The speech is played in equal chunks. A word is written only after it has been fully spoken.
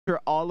Sure,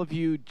 all of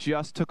you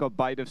just took a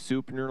bite of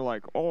soup and you're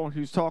like, oh,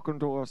 he's talking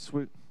to us.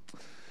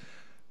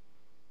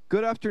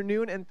 Good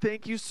afternoon, and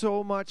thank you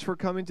so much for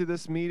coming to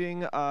this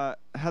meeting.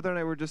 Heather and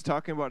I were just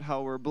talking about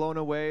how we're blown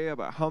away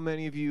about how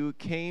many of you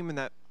came, and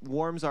that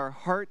warms our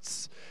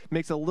hearts,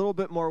 makes a little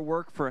bit more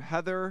work for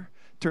Heather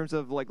in terms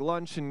of like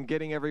lunch and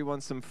getting everyone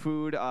some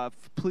food.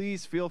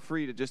 Please feel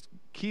free to just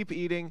keep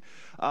eating.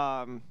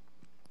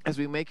 As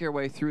we make our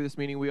way through this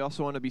meeting, we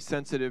also want to be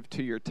sensitive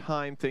to your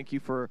time. Thank you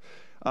for,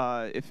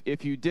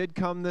 if you did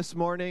come this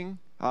morning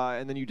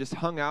and then you just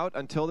hung out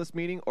until this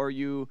meeting, or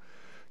you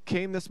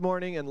came this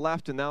morning and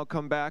left and now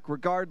come back,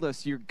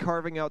 regardless, you're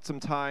carving out some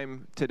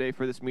time today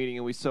for this meeting,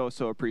 and we so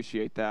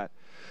appreciate that.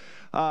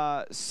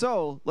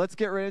 So let's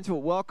get right into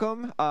it.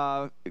 Welcome.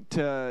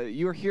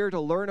 You're here to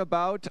learn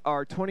about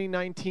our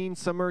 2019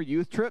 summer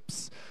youth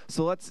trips.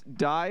 So let's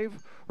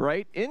dive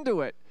right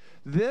into it.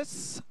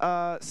 This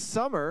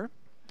summer,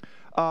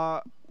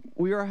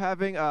 we are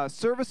having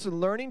service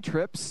and learning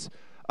trips.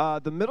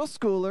 The middle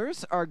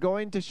schoolers are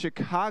going to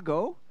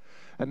Chicago,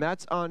 and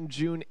that's on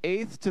June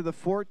 8th to the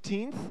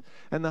 14th.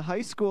 And the high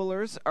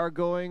schoolers are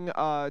going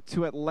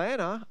to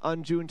Atlanta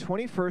on June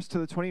 21st to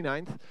the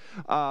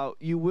 29th.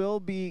 You will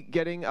be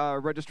getting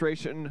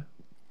registration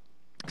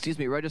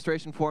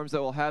forms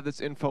that will have this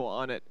info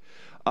on it.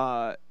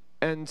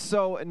 And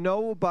so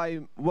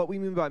what we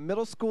mean by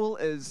middle school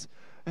is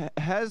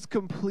has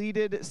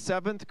completed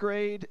 7th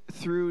grade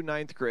through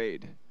 9th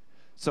grade.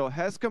 So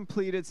has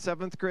completed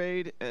 7th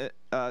grade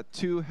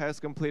to has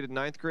completed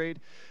 9th grade.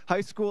 High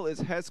school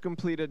is has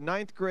completed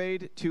 9th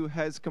grade to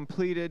has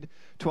completed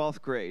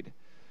 12th grade.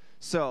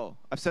 So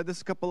I've said this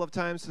a couple of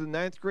times to the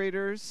 9th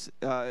graders,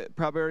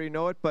 probably already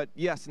know it, but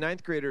yes,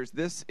 9th graders,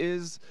 this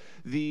is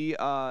the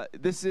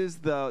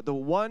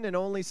one and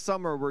only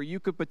summer where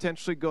you could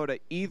potentially go to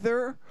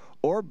either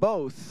or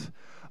both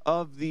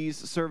of these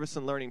service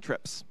and learning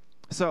trips.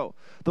 So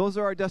those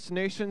are our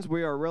destinations.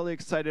 We are really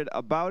excited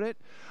about it.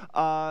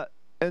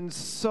 And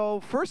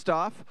so first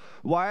off,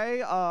 why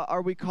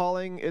are we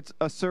calling it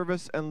a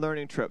service and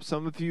learning trip?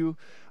 Some of you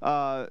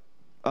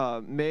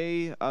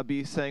may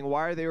be saying,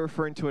 why are they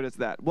referring to it as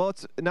that? Well,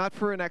 it's not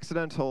for an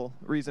accidental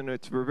reason.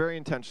 It's very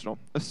intentional.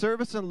 A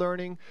service and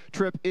learning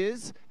trip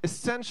is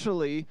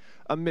essentially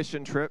a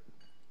mission trip,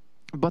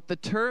 but the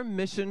term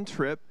mission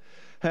trip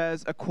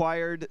has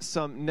acquired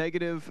some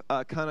negative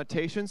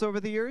connotations over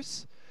the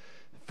years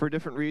for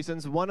different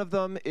reasons. One of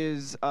them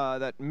is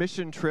that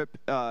mission trip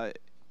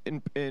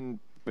in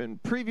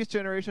previous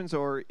generations,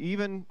 or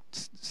even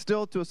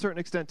still to a certain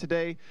extent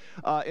today,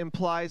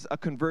 implies a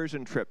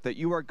conversion trip, that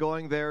you are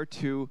going there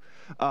to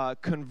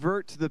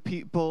convert the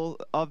people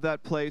of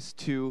that place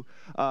to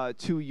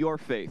your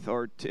faith,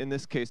 or in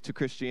this case to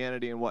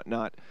Christianity and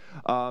whatnot.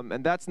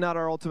 And that's not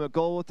our ultimate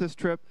goal with this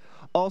trip.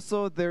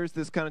 Also, there's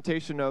this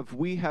connotation of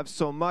we have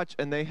so much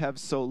and they have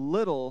so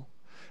little,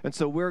 and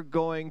so we're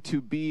going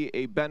to be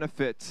a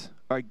benefit,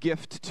 a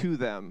gift to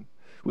them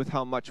with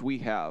how much we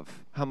have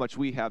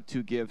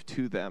to give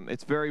to them.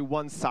 It's very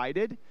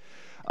one-sided,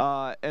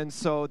 and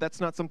so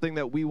that's not something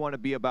that we want to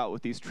be about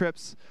with these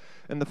trips.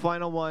 And the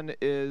final one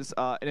is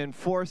an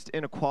enforced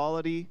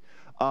inequality,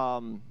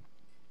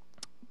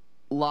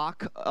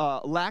 lack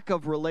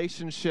of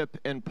relationship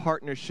and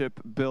partnership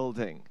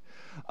building.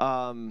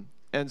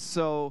 And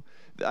so,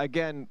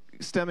 again,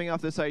 stemming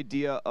off this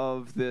idea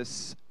of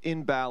this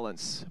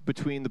imbalance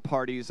between the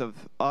parties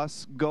of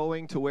us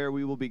going to where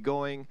we will be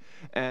going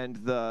and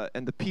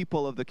the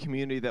people of the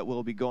community that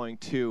we'll be going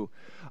to.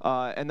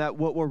 And that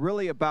what we're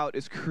really about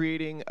is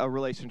creating a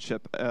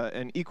relationship,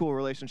 an equal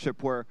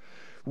relationship where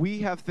we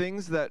have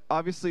things that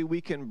obviously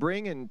we can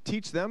bring and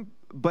teach them,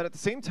 but at the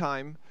same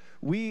time,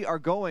 we are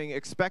going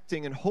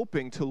expecting and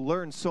hoping to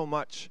learn so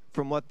much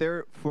from what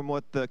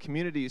the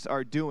communities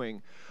are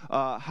doing,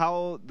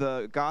 how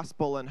the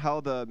gospel and how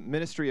the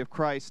ministry of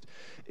Christ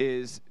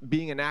is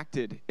being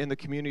enacted in the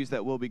communities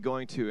that we'll be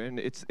going to. And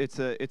it's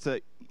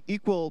a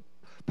equal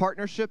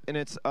partnership, and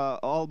it's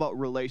all about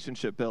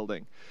relationship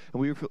building.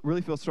 And we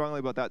really feel strongly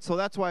about that. So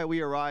that's why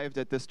we arrived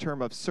at this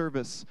term of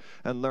service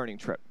and learning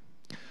trip.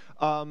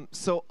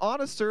 So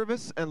on a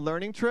service and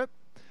learning trip,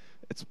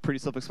 it's pretty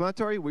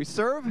self-explanatory. We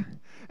serve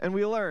and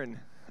we learn.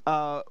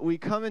 We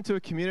come into a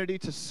community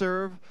to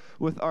serve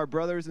with our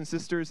brothers and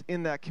sisters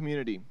in that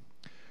community.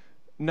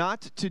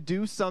 Not to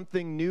do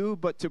something new,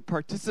 but to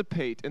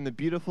participate in the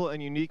beautiful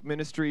and unique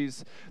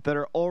ministries that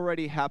are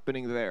already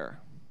happening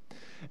there.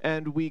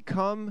 And we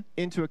come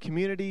into a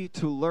community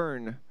to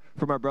learn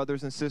from our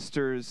brothers and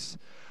sisters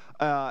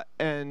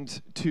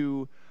and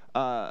to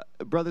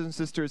brothers and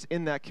sisters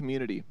in that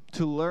community,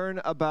 to learn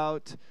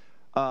about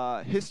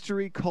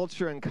history,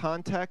 culture, and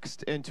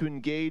context, and to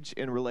engage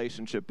in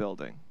relationship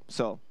building.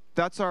 So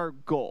that's our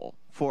goal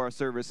for a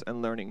service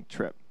and learning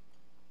trip.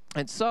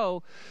 And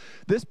so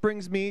this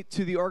brings me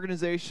to the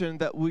organization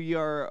that we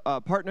are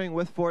partnering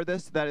with for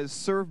this, that is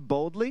Serve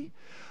Boldly.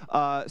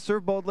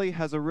 Serve Boldly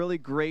has a really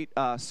great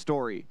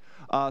story.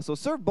 So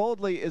Serve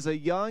Boldly is a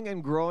young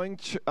and growing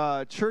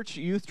church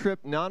youth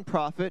trip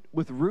nonprofit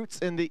with roots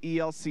in the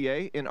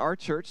ELCA, in our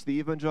church, the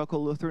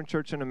Evangelical Lutheran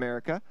Church in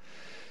America.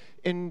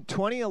 In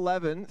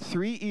 2011,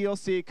 3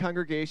 ELCA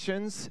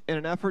congregations, in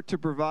an effort to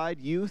provide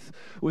youth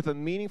with a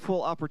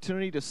meaningful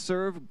opportunity to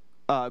serve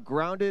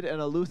grounded in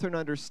a Lutheran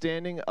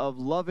understanding of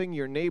loving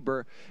your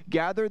neighbor,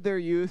 gathered their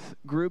youth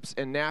groups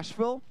in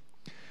Nashville.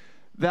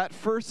 That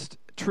first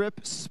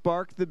trip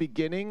sparked the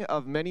beginning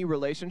of many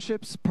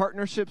relationships,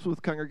 partnerships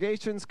with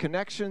congregations,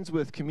 connections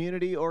with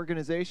community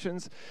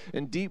organizations,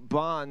 and deep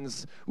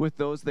bonds with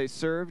those they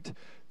served.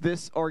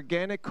 This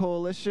organic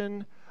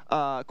coalition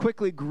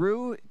quickly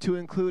grew to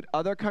include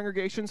other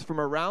congregations from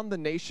around the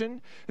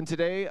nation, and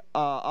today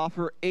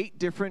offer 8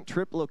 different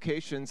trip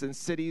locations in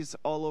cities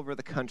all over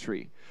the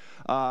country.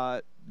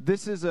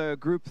 This is a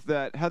group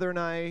that Heather and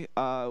I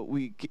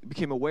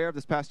became aware of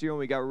this past year, and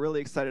we got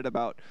really excited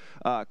about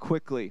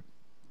quickly.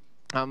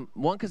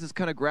 One, because it's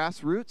kind of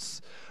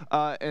grassroots,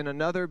 and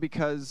another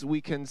because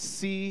we can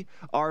see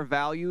our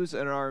values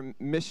and our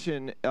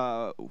mission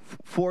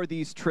for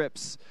these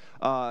trips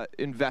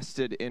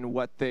invested in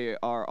what they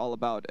are all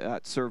about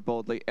at Serve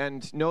Boldly.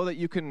 And know that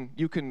you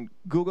can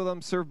Google them,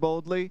 Serve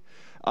Boldly,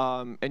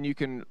 and you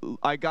can.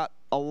 I got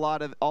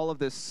all of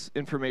this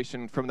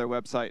information from their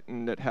website,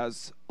 and it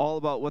has all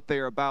about what they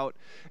are about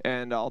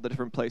and all the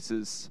different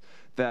places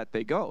that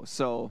they go.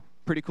 So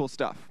pretty cool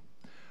stuff.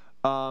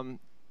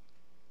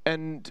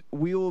 And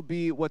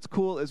what's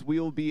cool is we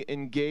will be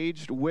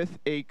engaged with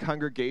a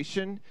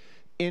congregation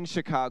in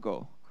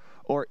Chicago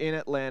or in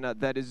Atlanta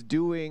that is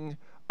doing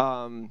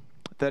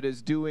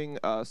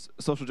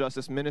social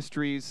justice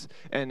ministries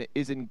and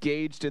is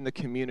engaged in the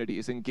community,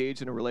 is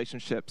engaged in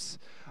relationships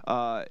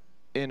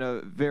in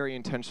a very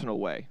intentional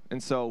way.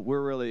 And so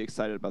we're really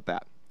excited about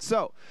that.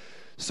 So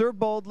Serve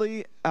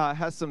Boldly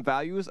has some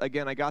values.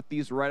 Again, I got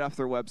these right off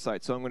their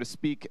website, so I'm going to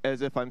speak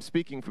as if I'm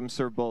speaking from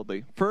Serve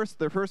Boldly.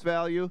 Their first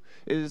value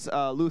is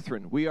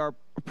Lutheran. We are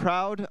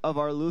proud of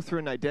our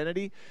Lutheran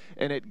identity,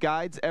 and it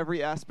guides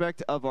every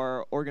aspect of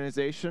our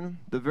organization.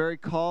 The very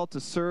call to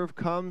serve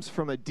comes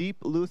from a deep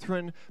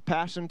Lutheran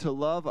passion to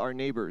love our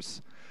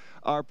neighbors.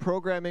 Our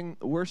programming,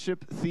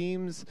 worship,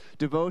 themes,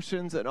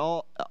 devotions, and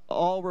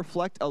all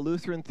reflect a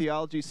Lutheran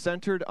theology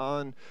centered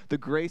on the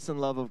grace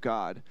and love of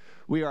God.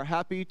 We are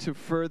happy to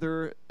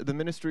further the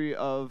ministry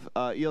of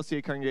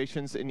ELCA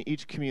congregations in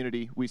each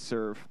community we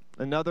serve.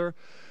 Another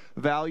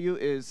value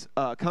is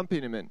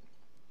accompaniment.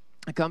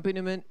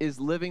 Accompaniment is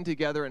living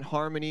together in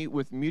harmony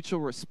with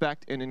mutual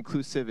respect and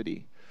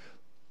inclusivity.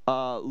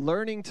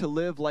 Learning to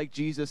live like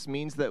Jesus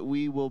means that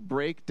we will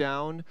break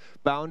down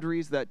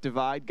boundaries that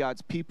divide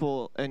God's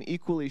people and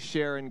equally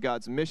share in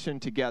God's mission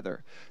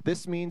together.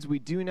 This means we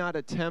do not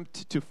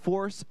attempt to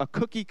force a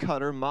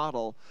cookie-cutter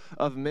model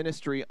of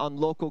ministry on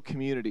local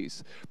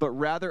communities, but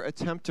rather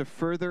attempt to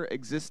further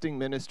existing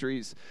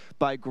ministries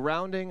by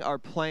grounding our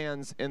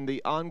plans in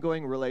the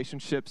ongoing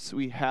relationships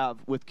we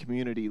have with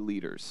community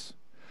leaders.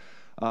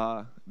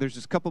 There's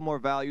just a couple more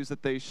values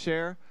that they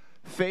share.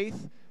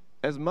 Faith.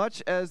 As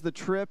much as the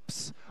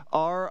trips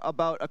are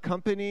about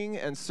accompanying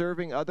and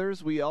serving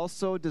others, we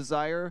also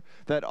desire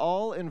that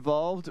all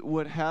involved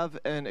would have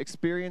an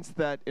experience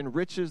that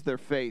enriches their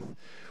faith.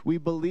 We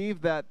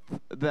believe that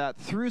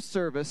through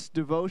service,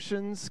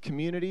 devotions,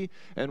 community,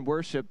 and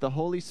worship, the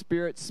Holy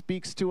Spirit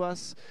speaks to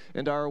us,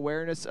 and our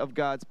awareness of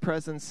God's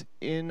presence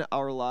in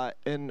our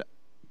lives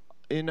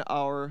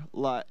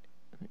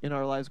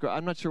grow.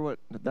 I'm not sure what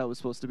that was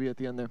supposed to be at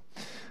the end there.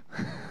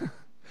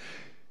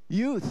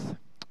 Youth.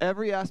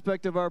 Every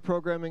aspect of our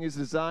programming is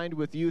designed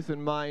with youth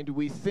in mind.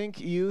 We think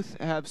youth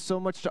have so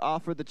much to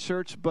offer the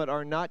church, but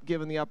are not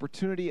given the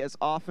opportunity as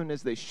often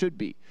as they should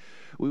be.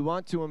 We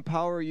want to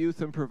empower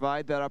youth and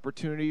provide that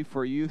opportunity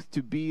for youth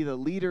to be the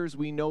leaders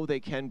we know they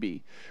can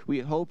be. We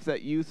hope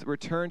that youth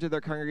return to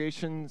their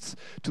congregations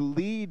to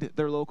lead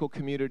their local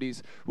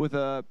communities with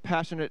a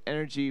passionate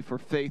energy for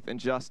faith and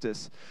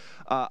justice.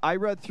 I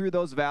read through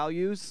those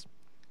values,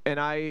 and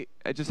I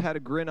just had a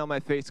grin on my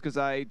face because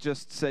I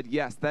just said,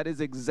 yes, that is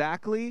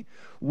exactly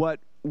what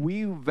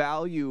we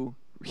value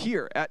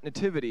here at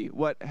Nativity,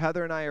 what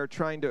Heather and I are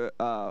trying to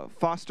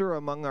foster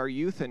among our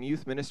youth and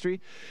youth ministry,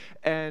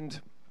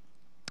 and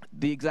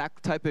the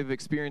exact type of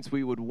experience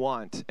we would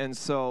want. And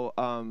so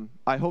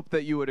I hope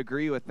that you would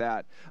agree with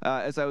that.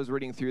 As I was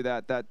reading through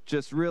that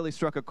just really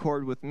struck a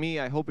chord with me.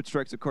 I hope it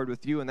strikes a chord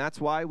with you, and that's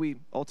why we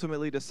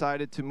ultimately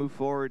decided to move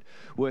forward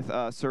with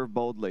Serve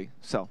Boldly.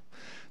 So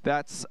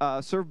that's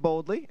Serve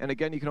Boldly, and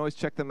again, you can always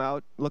check them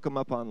out, look them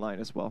up online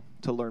as well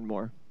to learn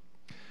more.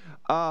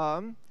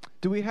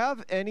 Do we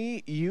have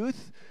any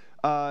youth?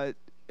 Am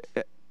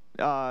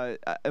I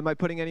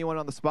putting anyone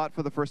on the spot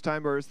for the first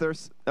time, or is there?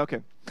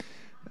 Okay.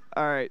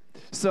 All right.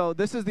 So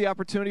this is the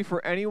opportunity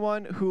for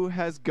anyone who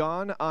has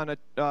gone on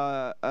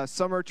a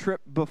summer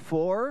trip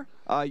before.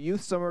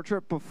 youth summer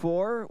trip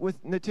before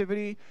with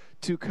Nativity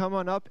to come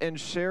on up and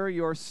share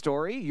your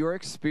story, your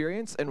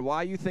experience, and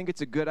why you think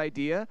it's a good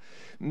idea,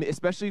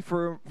 especially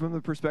from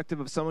the perspective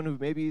of someone who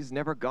maybe has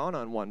never gone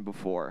on one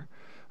before.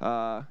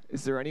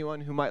 Is there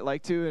anyone who might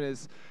like to? And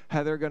is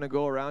Heather going to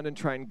go around and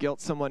try and guilt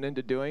someone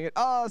into doing it?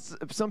 Oh,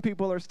 some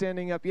people are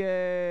standing up.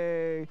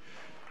 Yay!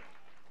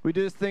 We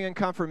do this thing in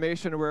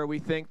confirmation where we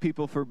thank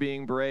people for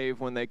being brave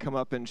when they come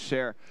up and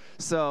share.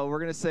 So we're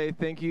going to say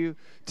thank you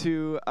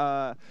to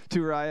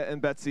Raya and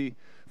Betsy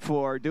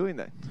for doing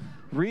that.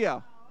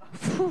 Rhea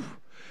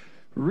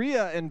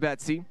and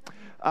Betsy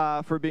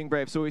for being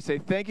brave. So we say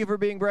thank you for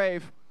being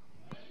brave.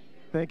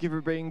 Thank you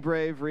for being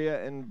brave,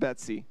 Rhea and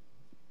Betsy.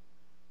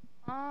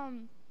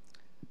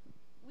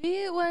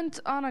 We went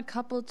on a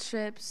couple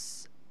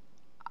trips.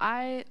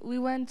 We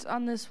went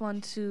on this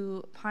one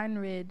to Pine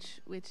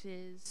Ridge, which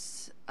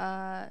is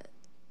a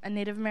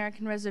Native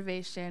American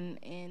reservation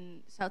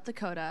in South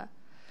Dakota.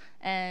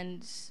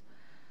 And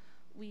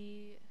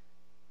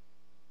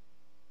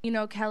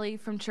Kelly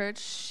from church,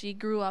 she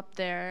grew up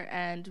there,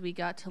 and we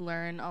got to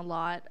learn a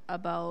lot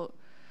about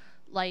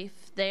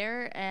life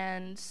there,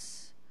 and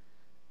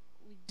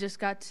we just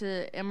got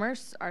to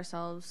immerse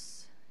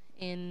ourselves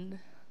in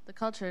the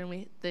culture,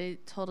 and they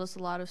told us a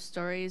lot of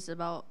stories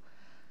about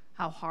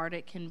how hard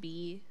it can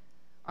be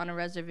on a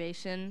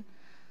reservation.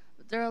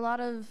 But there are a lot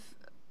of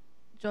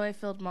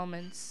joy-filled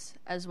moments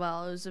as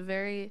well. It was a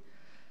very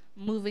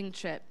moving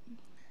trip.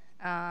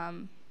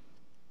 And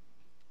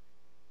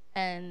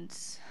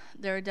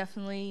there were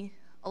definitely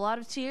a lot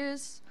of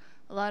tears,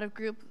 a lot of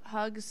group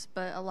hugs,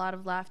 but a lot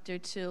of laughter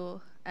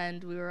too.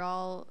 And we were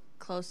all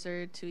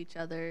closer to each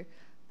other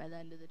by the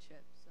end of the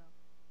trip. So,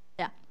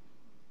 yeah.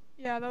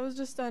 Yeah, that was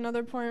just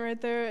another point right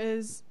there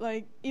is,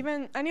 like,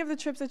 even any of the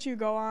trips that you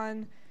go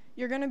on,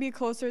 you're going to be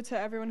closer to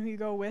everyone who you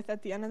go with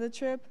at the end of the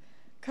trip.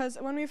 Because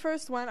when we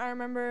first went, I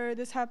remember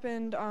this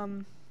happened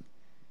on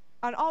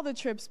all the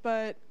trips,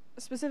 but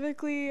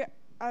specifically,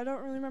 I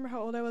don't really remember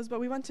how old I was, but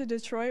we went to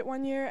Detroit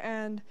one year,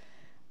 and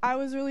I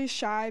was really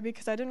shy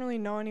because I didn't really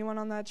know anyone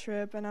on that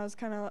trip, and I was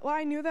kind of like, well,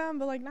 I knew them,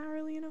 but, like, not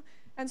really,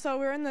 And so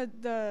we were in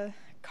the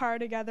car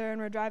together,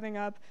 and we're driving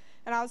up,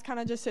 and I was kind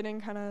of just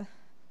sitting kind of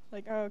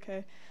like, oh,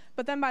 okay.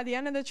 But then by the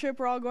end of the trip,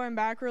 we're all going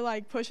back. We're,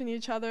 like, pushing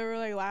each other. We're,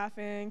 like,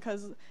 laughing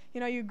because,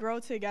 you grow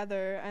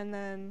together. And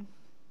then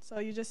so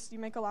you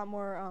make a lot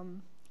more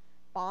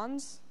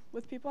bonds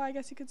with people, I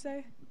guess you could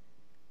say.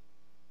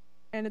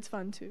 And it's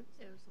fun, too.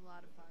 It was a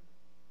lot of fun.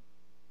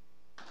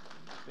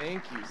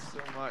 Thank you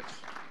so much.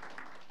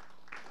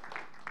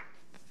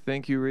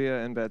 Thank you,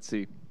 Rhea and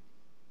Betsy.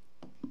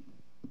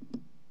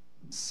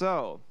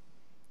 So,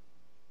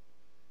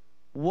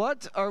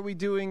 what are we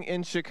doing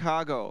in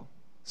Chicago?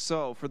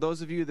 So, for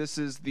those of you, this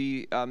is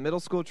the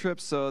middle school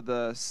trip, so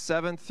the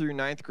 7th through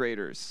 9th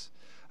graders.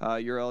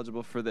 You're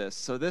eligible for this.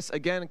 So this,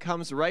 again,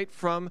 comes right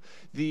from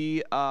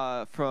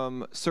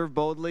from Serve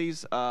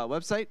Boldly's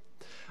website.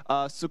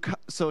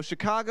 So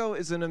Chicago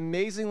is an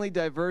amazingly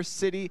diverse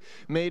city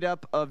made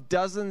up of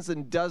dozens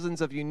and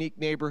dozens of unique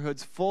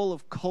neighborhoods full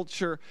of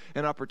culture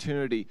and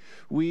opportunity.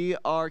 We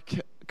are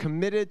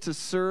committed to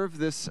serve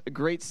this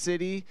great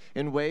city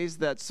in ways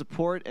that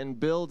support and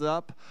build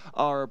up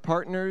our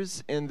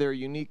partners in their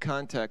unique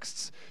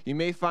contexts. You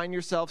may find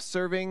yourself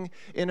serving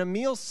in a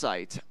meal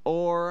site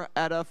or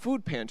at a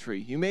food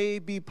pantry. You may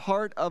be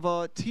part of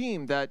a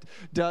team that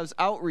does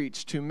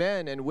outreach to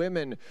men and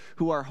women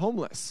who are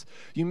homeless.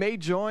 You may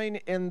join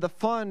in the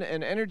fun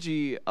and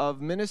energy of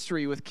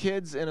ministry with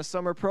kids in a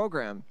summer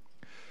program.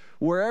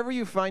 Wherever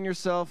you find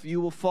yourself,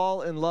 you will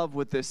fall in love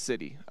with this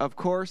city. Of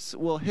course,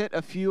 we'll hit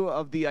a few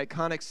of the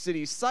iconic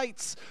city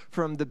sights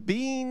from the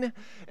Bean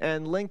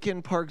and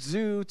Lincoln Park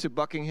Zoo to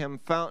Buckingham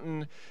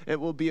Fountain.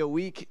 It will be a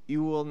week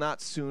you will not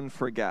soon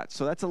forget.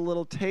 So that's a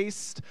little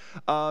taste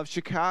of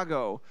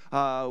Chicago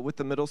with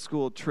the middle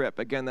school trip.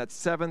 Again,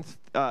 that's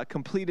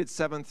completed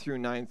 7th through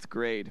 9th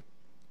grade.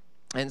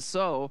 And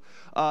so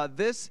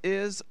this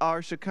is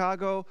our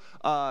Chicago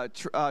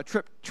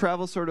trip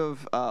travel sort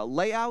of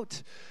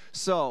layout.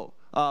 So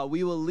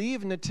we will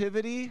leave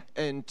Nativity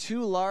in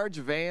 2 large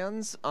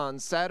vans on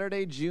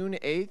Saturday, June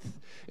 8th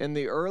in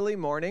the early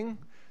morning,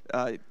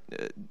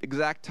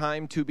 exact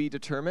time to be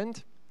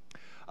determined.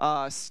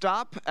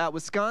 Stop at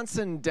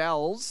Wisconsin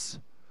Dells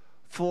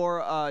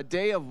for a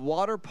day of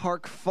water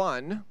park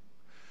fun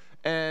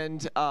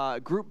and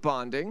group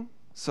bonding.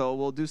 So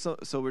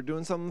we're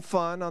doing something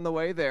fun on the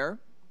way there.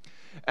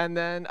 And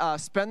then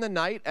spend the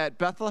night at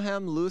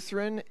Bethlehem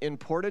Lutheran in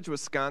Portage,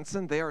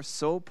 Wisconsin. They are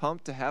so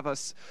pumped to have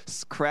us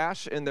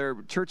crash in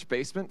their church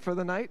basement for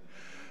the night.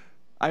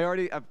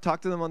 I've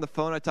talked to them on the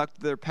phone. I talked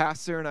to their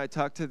pastor, and I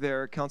talked to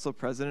their council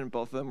president, and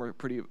both of them were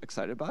pretty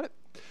excited about it.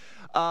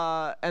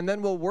 And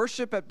then we'll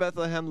worship at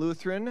Bethlehem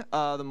Lutheran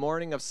the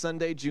morning of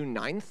Sunday, June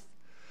 9th.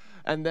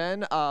 And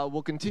then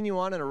we'll continue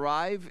on and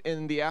arrive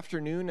in the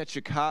afternoon at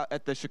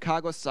the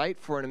Chicago site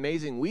for an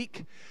amazing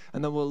week.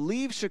 And then we'll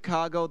leave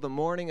Chicago the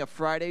morning of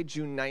Friday,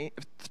 June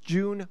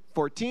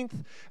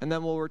 14th. And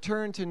then we'll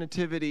return to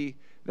Nativity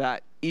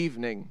that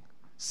evening.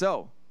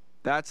 So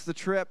that's the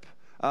trip.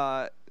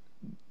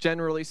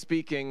 generally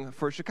speaking,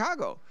 for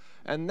Chicago.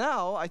 And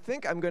now I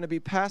think I'm going to be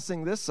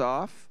passing this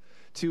off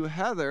to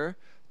Heather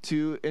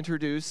to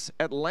introduce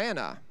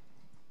Atlanta.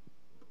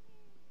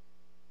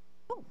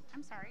 Oh,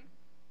 I'm sorry.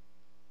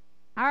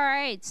 All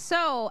right,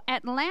 so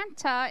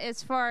Atlanta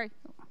is for,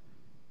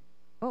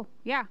 oh,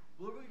 yeah.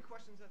 We'll read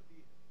questions at the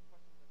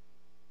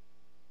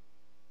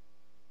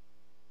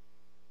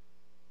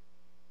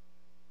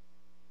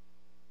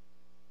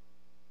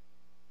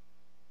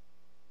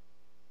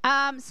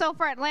So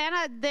for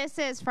Atlanta, this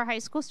is for high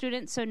school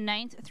students, so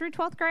 9th through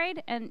 12th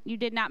grade, and you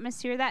did not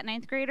mishear that,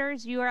 9th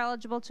graders, you are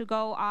eligible to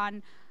go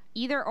on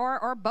either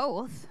or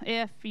both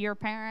if your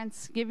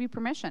parents give you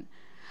permission.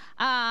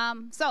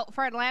 So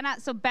for Atlanta,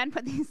 so Ben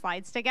put these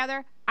slides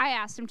together. I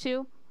asked him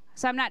to,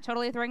 so I'm not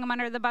totally throwing them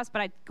under the bus,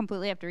 but I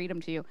completely have to read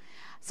them to you.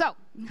 So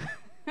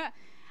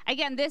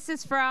again, this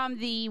is from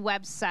the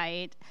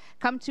website.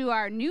 Come to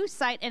our new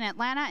site in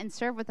Atlanta and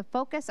serve with a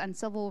focus on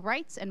civil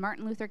rights and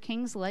Martin Luther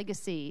King's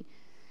legacy.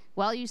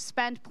 While you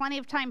spend plenty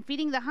of time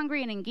feeding the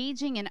hungry and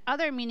engaging in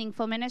other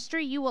meaningful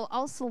ministry, you will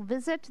also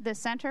visit the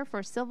Center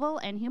for Civil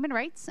and Human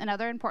Rights and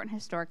other important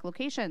historic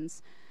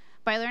locations.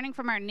 By learning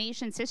from our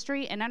nation's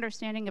history and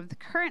understanding of the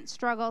current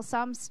struggle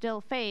some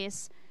still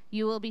face,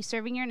 you will be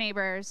serving your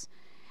neighbors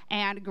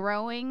and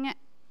growing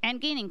and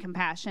gaining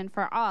compassion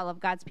for all of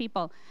God's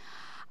people.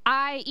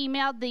 I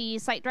emailed the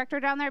site director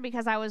down there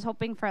because I was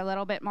hoping for a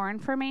little bit more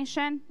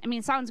information. I mean,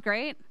 it sounds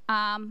great.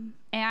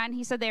 And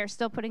he said they are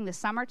still putting the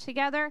summer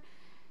together.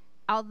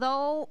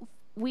 Although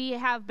we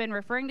have been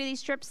referring to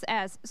these trips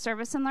as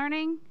service and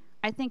learning,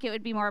 I think it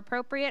would be more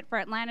appropriate for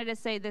Atlanta to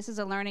say this is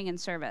a learning and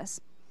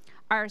service.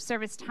 Our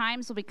service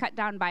times will be cut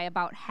down by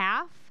about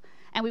half,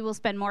 and we will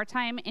spend more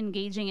time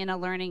engaging in a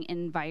learning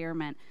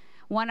environment.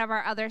 One of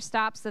our other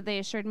stops that they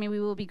assured me we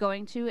will be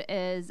going to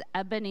is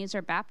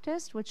Ebenezer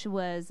Baptist, which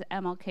was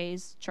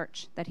MLK's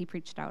church that he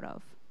preached out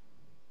of.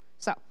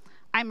 So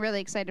I'm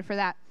really excited for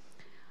that.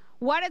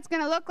 What it's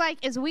going to look like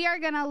is we are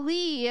going to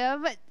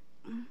leave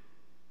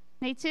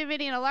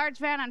Nativity in a large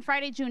van on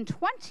Friday, June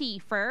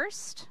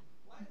 21st.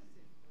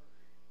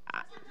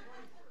 I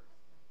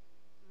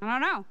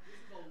don't know.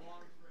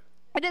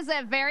 It is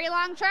a very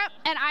long trip,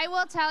 and I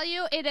will tell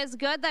you it is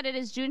good that it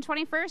is June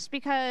 21st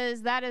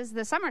because that is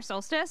the summer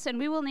solstice, and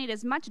we will need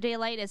as much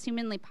daylight as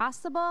humanly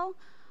possible.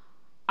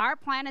 Our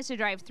plan is to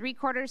drive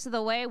 3/4 of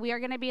the way. We are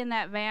going to be in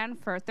that van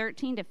for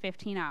 13 to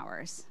 15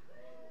 hours.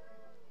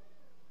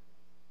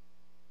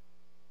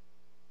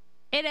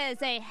 It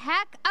is a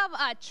heck of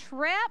a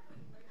trip.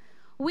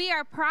 We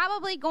are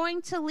probably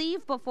going to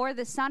leave before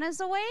the sun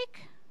is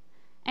awake.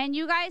 And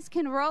you guys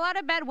can roll out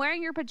of bed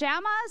wearing your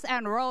pajamas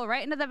and roll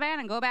right into the van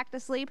and go back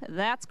to sleep.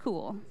 That's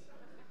cool.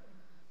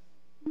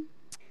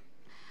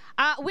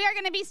 We are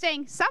going to be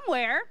staying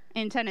somewhere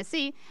in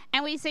Tennessee.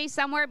 And we say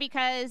somewhere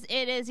because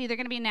it is either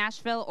going to be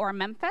Nashville or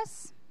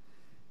Memphis.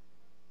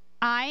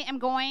 I am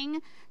going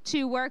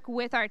to work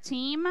with our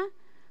team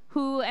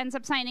who ends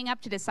up signing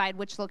up to decide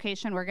which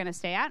location we're going to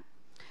stay at.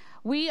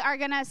 We are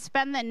going to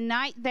spend the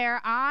night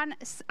there on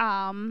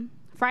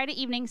Friday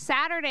evening.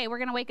 Saturday, we're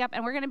going to wake up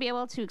and we're going to be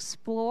able to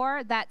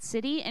explore that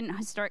city and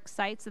historic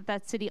sites that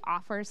that city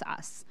offers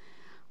us.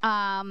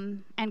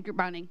 And group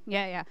bonding.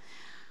 Yeah.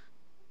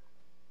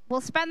 We'll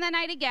spend the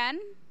night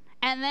again.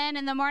 And then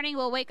in the morning,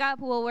 we'll wake up,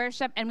 we'll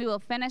worship, and we will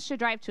finish the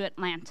drive to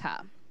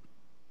Atlanta.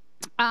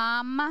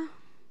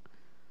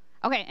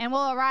 Okay, and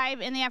we'll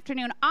arrive in the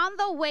afternoon. On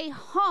the way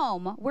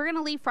home, we're going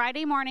to leave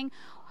Friday morning.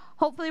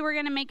 Hopefully, we're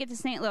going to make it to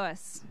St.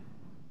 Louis.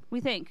 We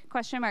think,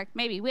 question mark,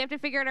 maybe. We have to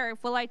figure out our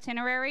full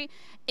itinerary.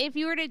 If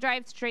you were to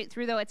drive straight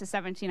through, though, it's a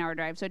 17-hour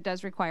drive, so it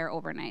does require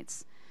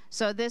overnights.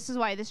 So this is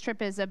why this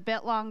trip is a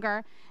bit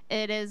longer.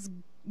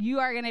 You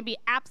are going to be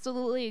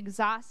absolutely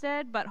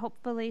exhausted, but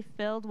hopefully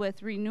filled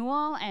with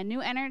renewal and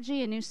new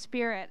energy and new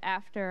spirit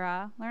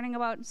after learning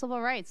about civil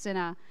rights in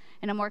a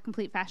more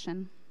complete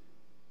fashion.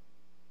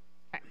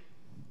 Okay.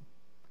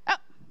 Oh,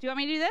 do you want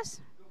me to do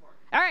this? Go for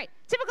it. All right,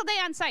 typical day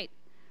on site.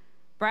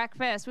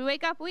 Breakfast. We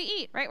wake up, we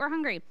eat, right? We're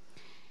hungry.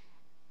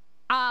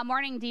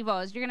 Morning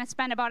devos. You're going to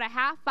spend about a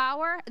half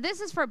hour. This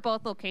is for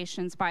both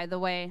locations, by the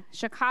way,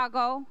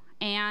 Chicago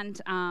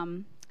and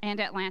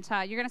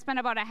Atlanta. You're going to spend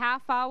about a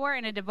half hour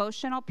in a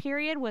devotional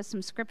period with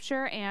some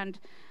scripture and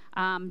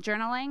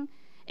journaling.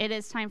 It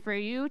is time for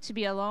you to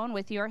be alone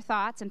with your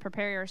thoughts and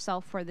prepare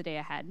yourself for the day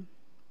ahead.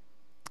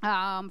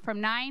 From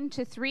 9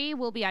 to 3,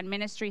 we'll be on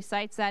ministry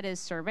sites, that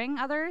is serving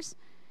others.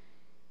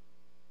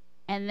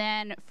 And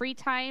then free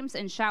times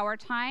and shower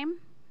time.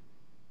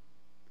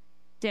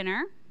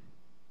 Dinner.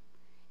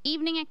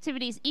 Evening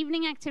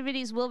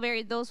activities will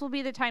vary. Those will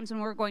be the times when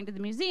we're going to the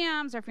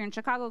museums, or if you're in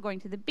Chicago, going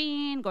to the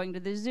Bean, going to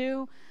the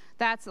zoo.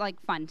 That's like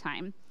fun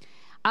time.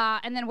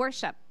 And then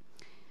worship.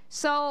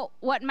 So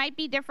what might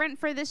be different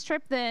for this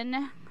trip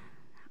than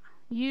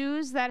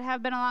yous that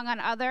have been along on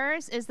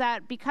others is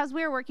that because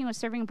we are working with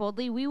Serving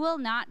Boldly, we will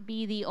not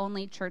be the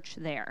only church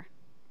there.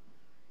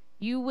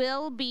 You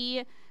will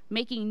be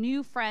making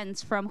new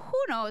friends from who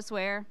knows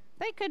where.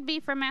 They could be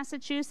from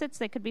Massachusetts.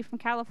 They could be from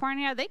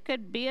California. They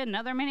could be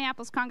another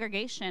Minneapolis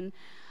congregation.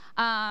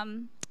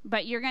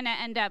 but you're going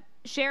to end up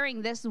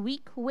sharing this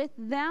week with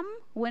them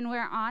when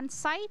we're on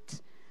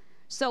site.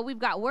 So we've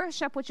got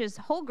worship, which is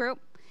whole group,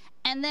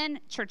 and then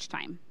church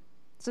time.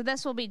 So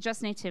this will be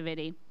just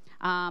nativity,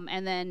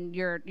 and then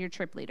your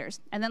trip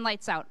leaders, and then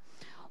lights out.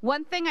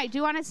 One thing I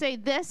do want to say,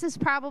 this is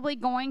probably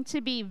going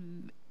to be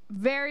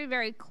very,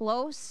 very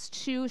close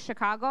to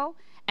Chicago.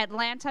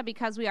 Atlanta,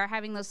 because we are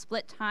having those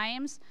split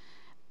times,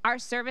 our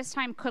service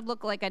time could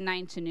look like a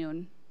 9 to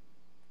noon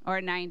or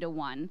a 9 to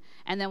 1,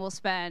 and then we'll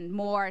spend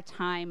more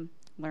time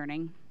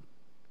learning.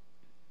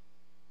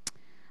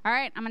 All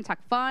right, I'm going to talk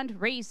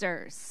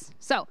fundraisers.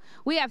 So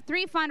we have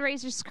 3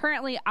 fundraisers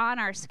currently on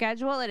our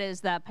schedule. It is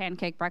the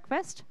pancake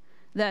breakfast,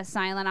 the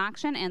silent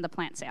auction, and the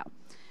plant sale.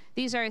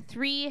 These are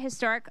 3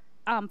 historic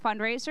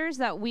fundraisers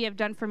that we have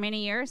done for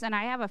many years, and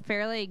I have a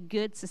fairly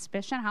good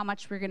suspicion how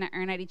much we're going to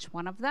earn at each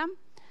one of them.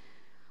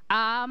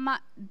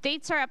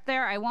 Dates are up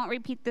there. I won't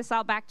repeat this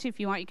all back to you. If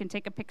you want, you can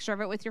take a picture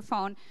of it with your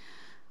phone.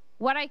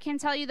 What I can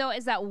tell you, though,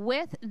 is that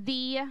with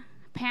the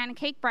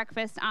pancake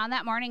breakfast on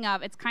that morning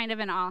of, it's kind of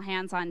an all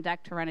hands on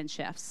deck to run in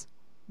shifts.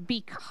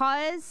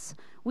 Because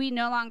we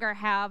no longer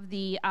have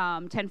the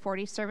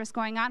 1040 service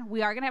going on,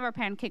 we are going to have our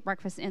pancake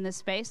breakfast in this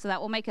space, so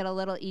that will make it a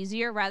little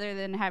easier rather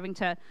than having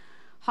to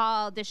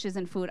haul dishes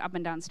and food up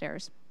and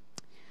downstairs.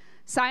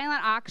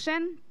 Silent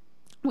auction.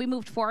 We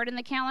moved forward in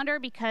the calendar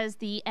because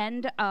the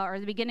end or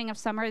the beginning of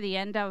summer, the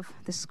end of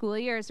the school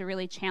year is a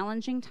really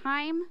challenging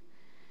time.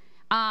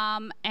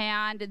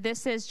 And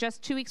this is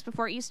just 2 weeks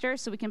before Easter,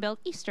 so we can build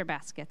Easter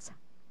baskets. Isn't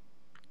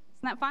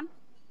that fun?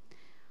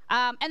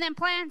 And then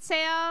plant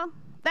sale,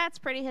 that's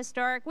pretty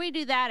historic. We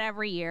do that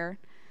every year.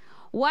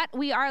 What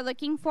we are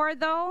looking for,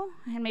 though,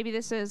 and maybe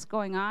this is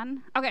going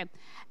on. Okay,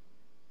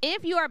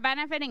 if you are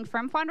benefiting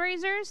from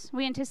fundraisers,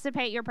 we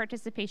anticipate your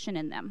participation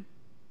in them.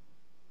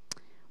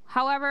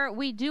 However,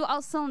 we do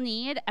also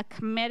need a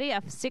committee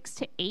of 6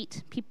 to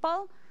 8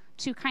 people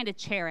to kind of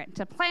chair it,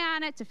 to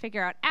plan it, to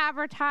figure out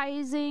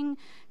advertising,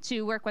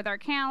 to work with our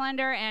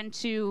calendar, and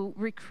to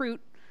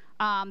recruit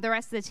the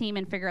rest of the team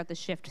and figure out the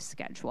shift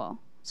schedule.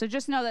 So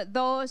just know that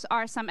those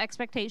are some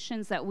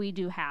expectations that we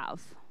do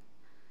have.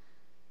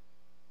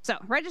 So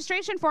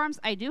registration forms,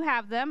 I do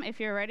have them if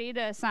you're ready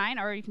to sign,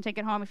 or you can take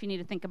it home if you need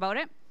to think about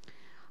it.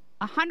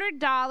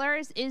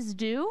 $100 is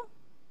due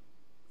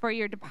for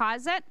your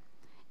deposit.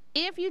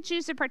 If you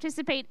choose to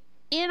participate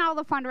in all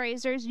the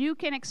fundraisers, you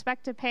can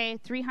expect to pay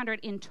 $300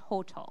 in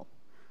total.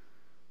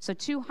 So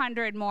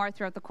 $200 more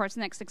throughout the course of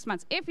the next 6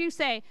 months. If you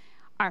say,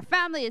 our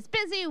family is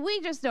busy,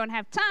 we just don't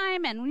have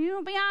time, and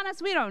we'll be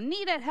honest, we don't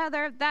need it,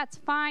 Heather, that's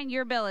fine,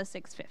 your bill is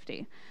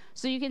 $650.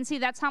 So you can see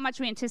that's how much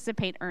we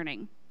anticipate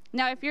earning.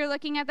 Now, if you're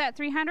looking at that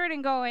 $300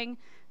 and going,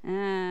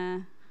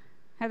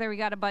 Heather, we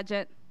got a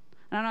budget.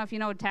 I don't know if you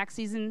know tax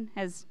season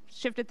has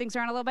shifted things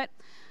around a little bit.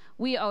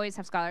 We always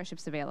have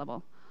scholarships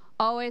available.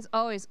 Always,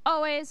 always,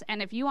 always.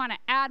 And if you want to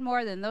add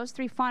more than those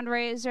 3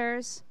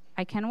 fundraisers,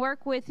 I can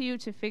work with you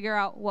to figure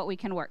out what we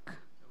can work.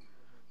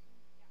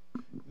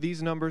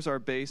 These numbers are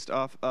based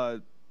off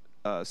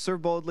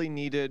Serve Boldly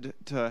needed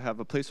to have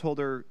a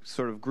placeholder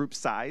sort of group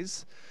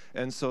size.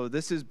 And so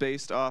this is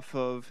based off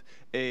of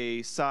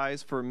a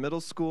size for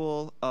middle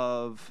school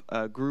of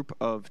a group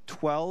of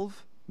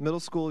 12 middle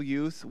school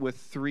youth with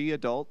 3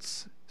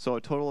 adults, so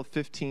a total of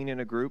 15 in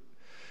a group.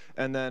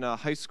 And then a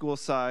high school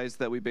size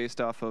that we based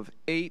off of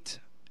 8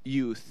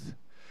 youth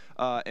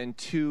and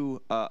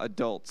 2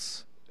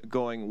 adults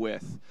going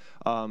with.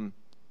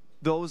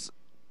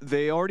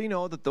 They already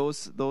know that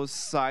those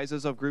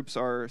sizes of groups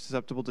are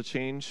susceptible to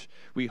change.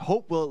 We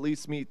hope we'll at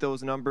least meet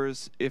those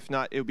numbers. If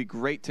not, it would be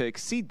great to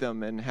exceed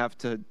them and have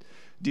to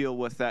deal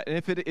with that. And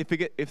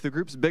if the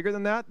group's bigger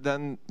than that,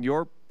 then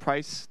your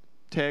price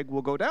tag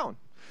will go down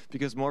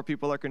because more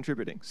people are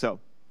contributing. So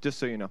just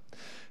so you know.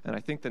 And I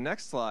think the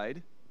next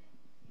slide.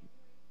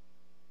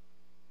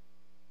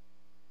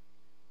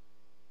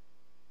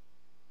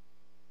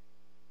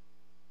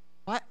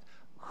 What?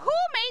 Who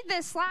made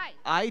this slide?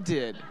 I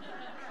did.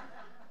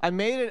 I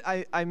made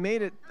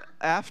it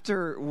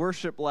after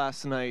worship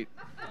last night,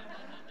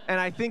 and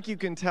I think you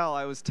can tell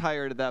I was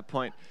tired at that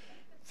point.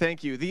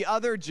 Thank you. The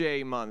other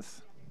J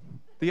month.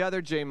 The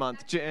other J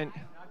month. Not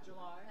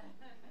July.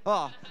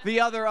 Oh, the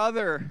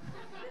other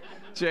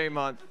J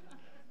month.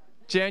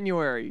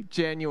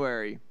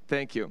 January.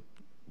 Thank you.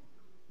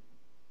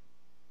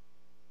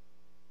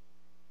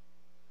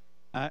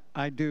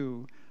 I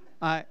do.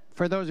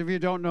 For those of you who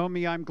don't know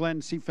me, I'm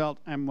Glenn Seafelt.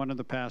 I'm one of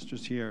the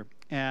pastors here.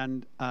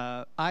 And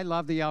I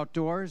love the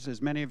outdoors,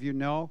 as many of you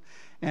know.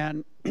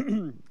 And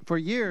for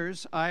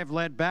years, I've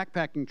led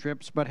backpacking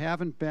trips, but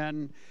haven't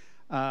been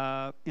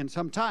in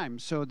some time.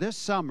 So this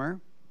summer,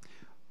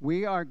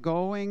 we are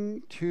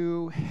going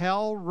to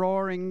Hell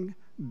Roaring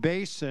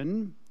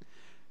Basin.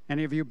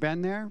 Any of you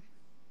been there?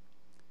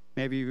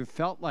 Maybe you've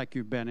felt like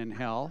you've been in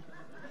hell.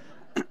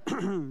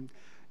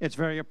 It's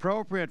very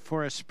appropriate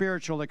for a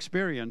spiritual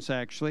experience,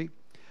 actually.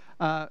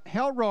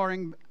 Hell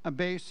Roaring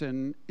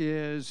Basin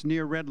is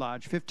near Red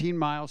Lodge, 15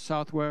 miles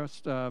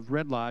southwest of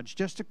Red Lodge,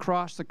 just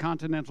across the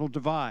Continental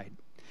Divide.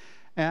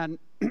 And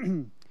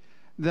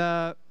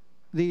the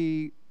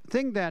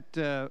thing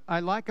that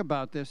I like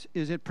about this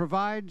is it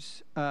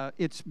provides,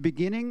 it's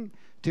beginning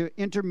to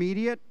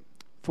intermediate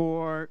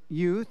for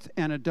youth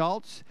and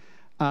adults.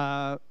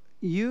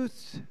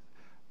 Youth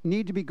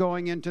need to be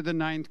going into the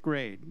 9th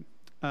grade,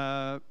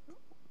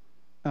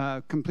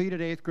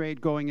 completed 8th grade,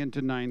 going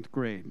into 9th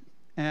grade.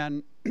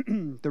 And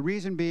the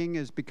reason being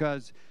is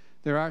because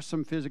there are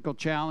some physical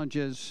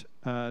challenges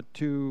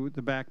to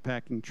the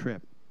backpacking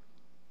trip.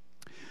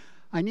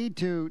 I need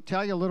to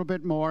tell you a little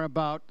bit more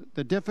about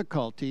the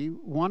difficulty.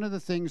 One of the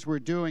things we're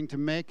doing to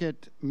make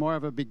it more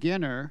of a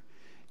beginner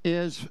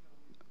is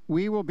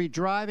we will be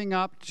driving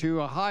up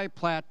to a high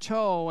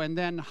plateau and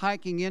then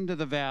hiking into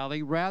the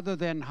valley rather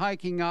than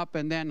hiking up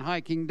and then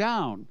hiking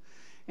down.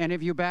 Any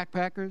of you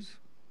backpackers?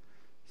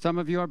 Some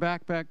of you are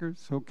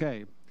backpackers?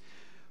 Okay.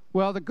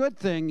 Well, the good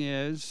thing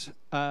is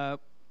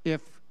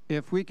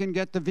if we can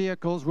get the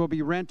vehicles, we'll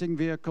be renting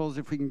vehicles.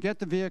 If we can get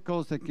the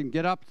vehicles that can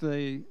get up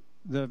the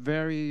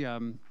very,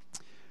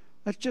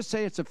 let's just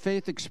say it's a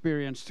faith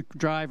experience to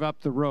drive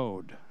up the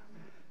road.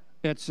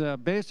 It's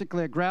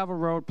basically a gravel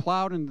road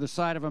plowed into the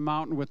side of a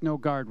mountain with no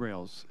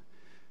guardrails.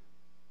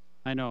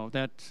 I know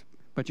that,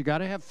 but you got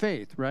to have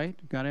faith, right?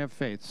 You got to have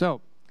faith.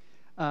 So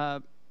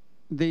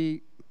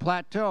the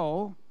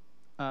plateau,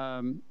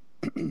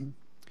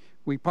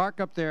 we park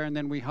up there and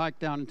then we hike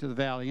down into the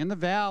valley. In the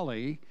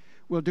valley,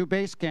 we'll do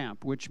base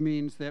camp, which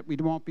means that we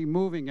won't be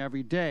moving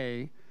every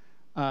day.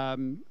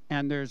 And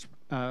there's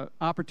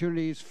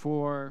opportunities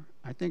for,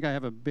 I think I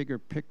have a bigger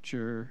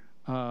picture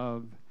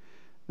of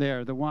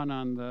there, the one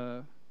on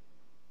the,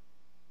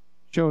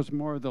 shows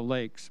more of the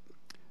lakes.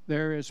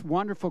 There is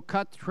wonderful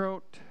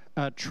cutthroat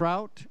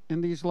trout in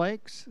these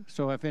lakes,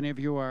 so if any of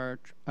you are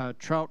a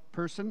trout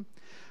person.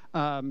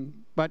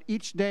 But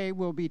each day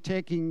we'll be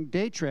taking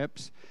day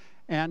trips,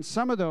 and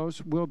some of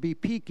those will be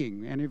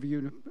peaking. Any of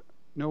you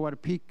know what a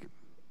peak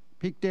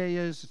day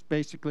is? It's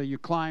basically you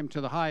climb to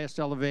the highest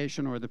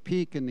elevation or the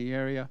peak in the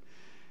area,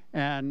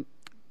 and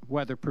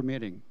weather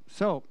permitting.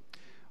 So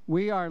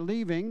we are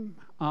leaving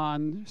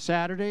on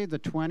Saturday the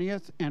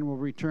 20th, and we'll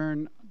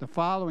return the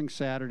following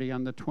Saturday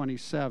on the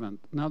 27th.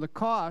 Now the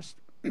cost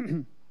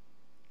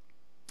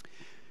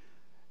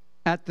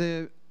at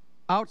the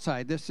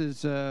outside, this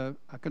is a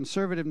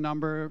conservative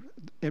number.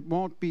 It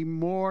won't be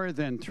more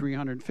than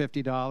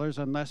 $350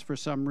 unless for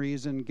some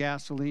reason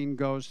gasoline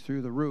goes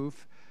through the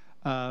roof.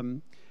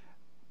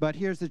 But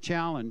here's the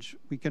challenge.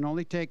 We can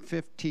only take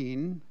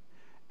 15,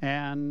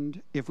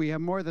 and if we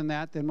have more than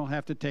that, then we'll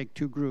have to take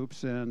 2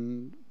 groups,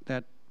 and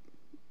that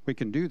we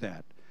can do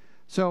that.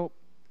 So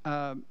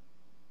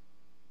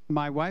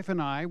my wife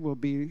and I will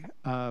be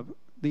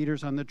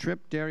leaders on the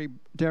trip.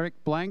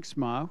 Derek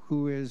Blanksma,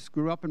 who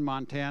grew up in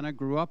Montana,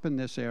 grew up in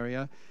this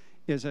area,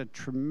 is a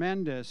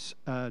tremendous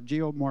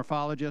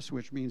geomorphologist,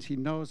 which means he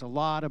knows a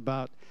lot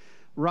about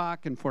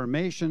rock and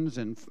formations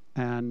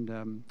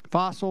and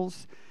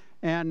fossils.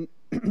 And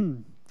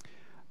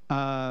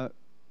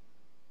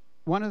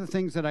one of the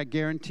things that I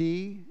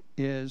guarantee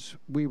is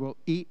we will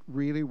eat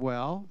really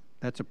well.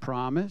 That's a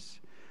promise.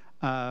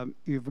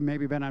 You've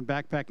maybe been on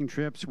backpacking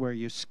trips where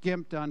you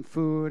skimped on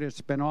food.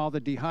 It's been all the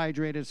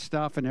dehydrated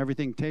stuff and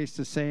everything tastes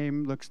the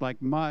same, looks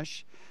like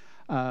mush.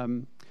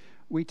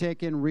 We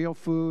take in real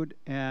food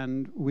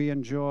and we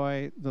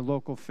enjoy the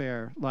local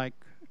fare, like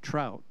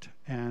trout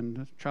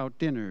and trout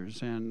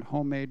dinners and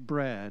homemade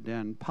bread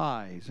and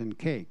pies and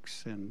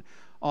cakes and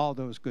all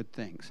those good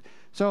things.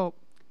 So,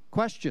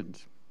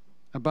 questions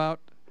about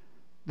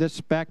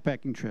this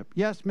backpacking trip?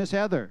 Yes, Miss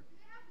Heather.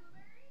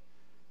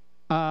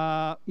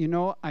 You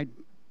know,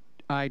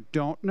 I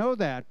don't know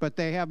that, but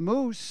they have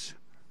moose.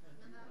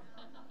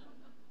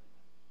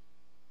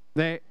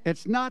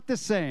 It's not the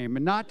same,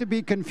 not to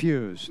be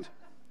confused.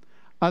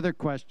 Other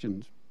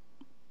questions?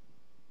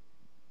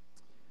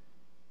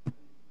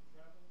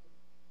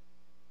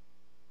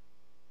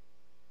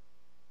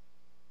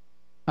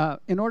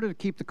 In order to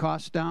keep the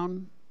costs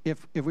down,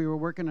 if we were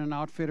working an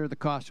outfitter, the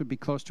cost would be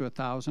close to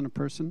 $1,000 a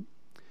person.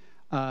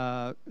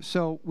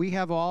 So we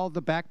have all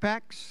the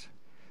backpacks,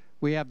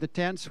 we have the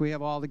tents, we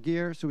have all the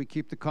gear, so we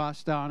keep the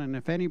costs down. And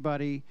if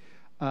anybody,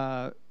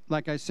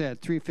 like I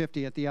said,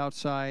 $350 at the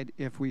outside.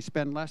 If we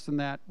spend less than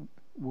that,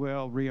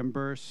 we'll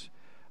reimburse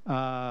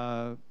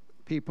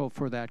people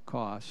for that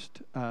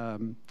cost.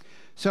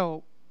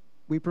 So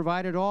we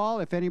provide it all.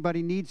 If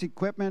anybody needs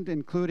equipment,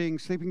 including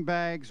sleeping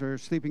bags or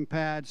sleeping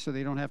pads, so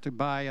they don't have to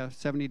buy a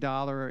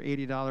 $70 or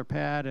 $80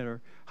 pad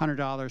or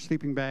 $100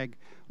 sleeping bag,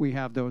 we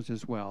have those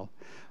as well.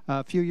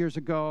 A few years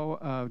ago,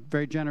 a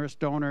very generous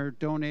donor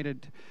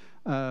donated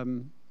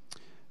some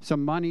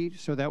money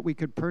so that we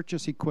could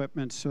purchase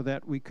equipment so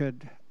that we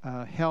could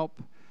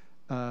help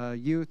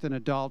youth and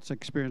adults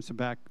experience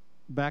the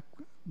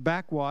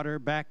backwater,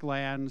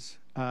 backlands,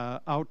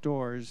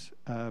 outdoors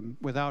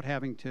without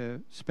having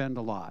to spend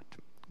a lot.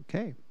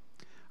 Okay.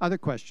 Other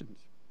questions?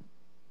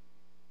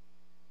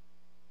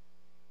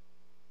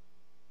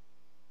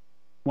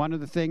 One of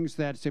the things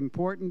that's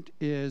important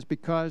is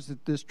because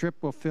this trip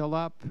will fill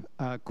up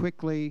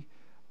quickly,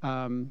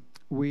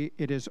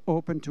 it is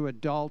open to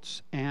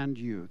adults and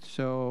youth.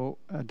 So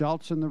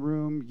adults in the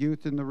room,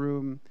 youth in the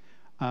room,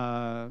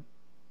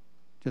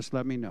 just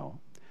let me know.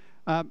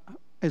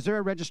 Is there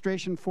a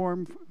registration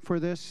form for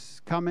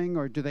this coming,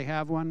 or do they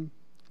have one?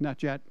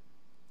 Not yet.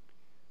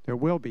 There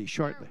will be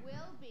shortly. There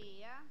will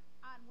be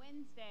on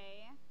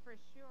Wednesday for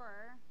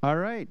sure. All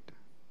right.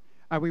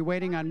 Are we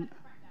waiting on?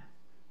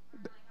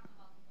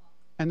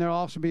 And there'll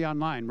also be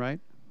online, right?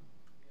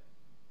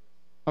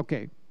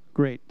 Okay,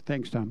 great.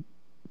 Thanks, Tom.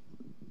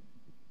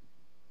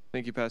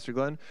 Thank you, Pastor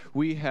Glenn.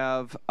 We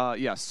have,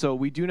 yes, so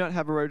we do not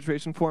have a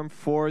registration form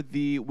for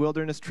the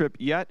wilderness trip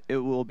yet. It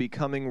will be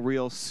coming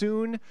real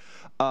soon,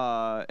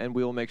 and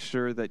we will make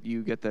sure that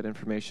you get that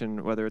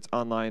information, whether it's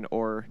online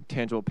or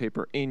tangible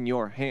paper, in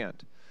your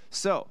hand.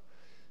 So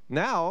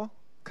now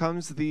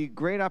comes the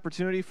great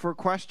opportunity for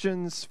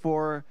questions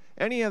for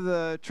any of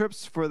the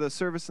trips, for the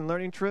service and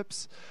learning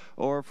trips,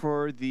 or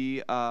for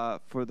the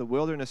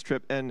wilderness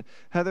trip. And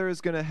Heather is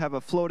going to have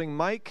a floating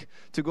mic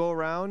to go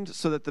around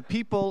so that the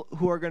people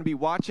who are going to be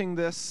watching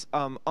this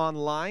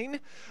online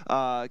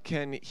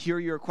can hear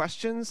your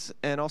questions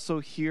and also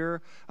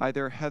hear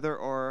either Heather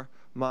or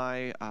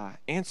my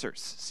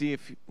answers. See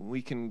if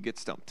we can get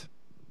stumped.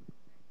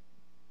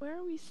 Where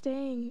are we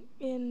staying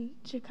in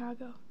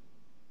Chicago?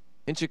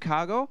 In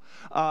Chicago,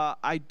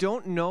 I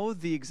don't know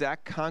the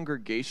exact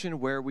congregation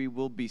where we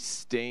will be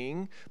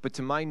staying, but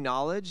to my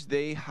knowledge,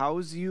 they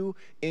house you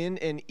in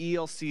an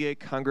ELCA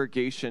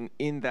congregation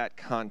in that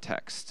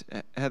context.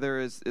 Heather,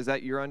 is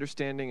that your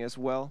understanding as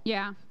well?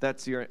 Yeah.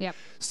 That's your. Yep.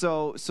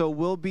 So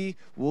we'll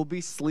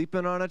be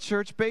sleeping on a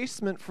church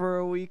basement for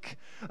a week.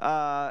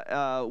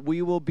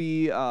 We will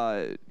be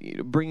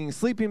bringing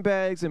sleeping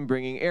bags and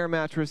bringing air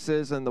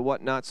mattresses and the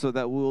whatnot, so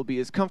that we will be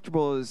as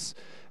comfortable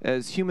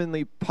as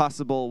humanly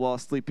possible while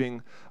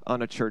sleeping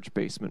on a church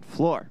basement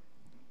floor.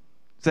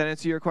 Does that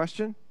answer your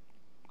question?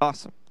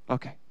 Awesome.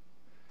 Okay.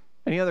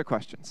 Any other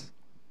questions?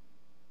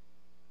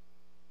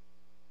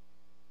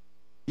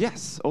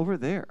 Yes, over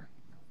there.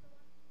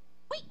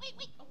 Wait.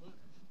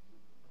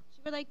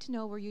 She would like to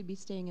know where you'd be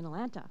staying in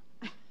Atlanta.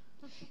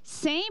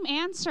 Same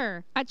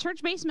answer. A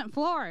church basement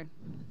floor.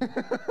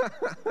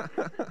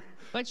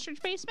 What's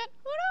church basement?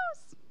 Who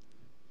knows?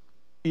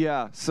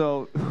 Yeah,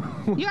 so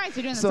You guys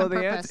are doing this on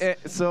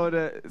purpose.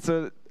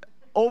 So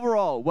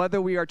overall,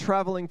 whether we are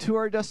traveling to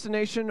our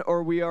destination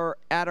or we are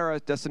at our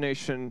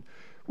destination,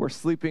 we're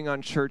sleeping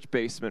on church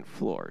basement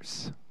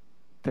floors.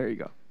 There you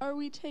go. Are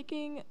we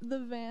taking the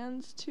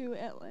vans to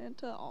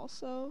Atlanta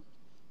also?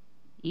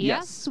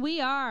 Yes,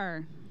 we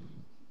are.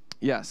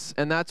 Yes,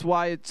 and that's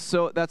why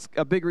that's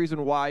a big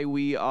reason why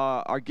we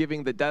are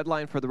giving the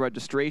deadline for the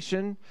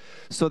registration,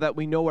 so that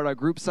we know what our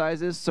group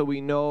size is, so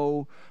we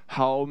know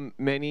how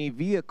many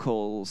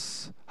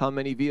vehicles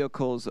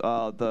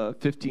the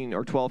 15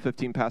 or 12,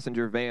 15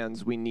 passenger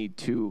vans we need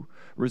to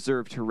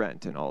reserve to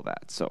rent and all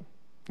that. So,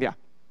 yeah.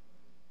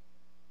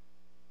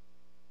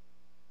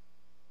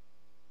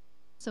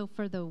 So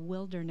for the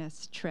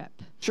wilderness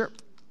trip. Sure.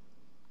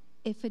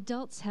 If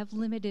adults have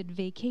limited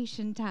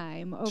vacation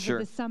time over Sure.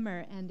 the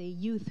summer and a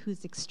youth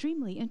who's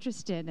extremely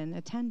interested in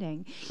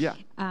attending, Yeah.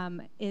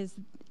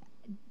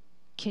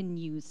 can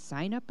you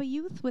sign up a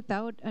youth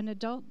without an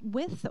adult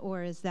with,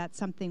 or is that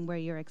something where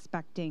you're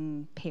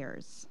expecting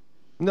pairs?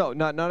 No,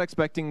 not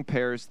expecting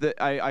pairs.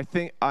 I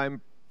think I'm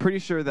pretty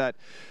sure that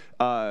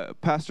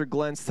Pastor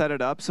Glenn set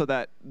it up so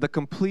that the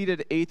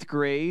completed 8th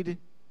grade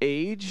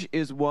age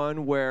is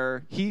one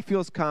where he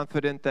feels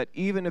confident that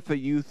even if a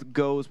youth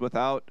goes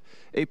without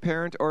a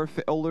parent or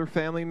older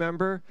family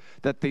member,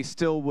 that they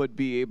still would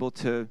be able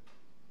to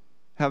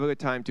have a good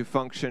time to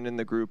function in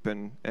the group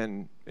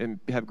and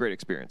have great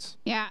experience.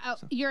 Yeah,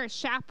 your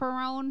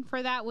chaperone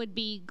for that would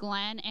be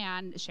Glenn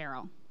and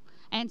Cheryl.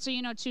 And so,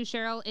 too,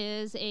 Cheryl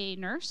is a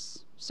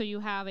nurse, so you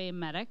have a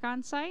medic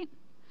on site.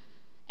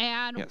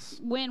 And Yes.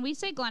 when we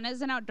say Glenn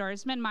is an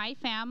outdoorsman, my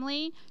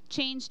family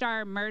changed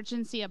our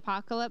emergency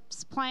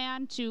apocalypse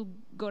plan to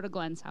go to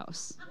Glenn's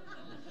house.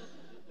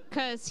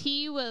 Because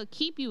he will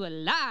keep you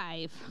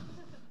alive.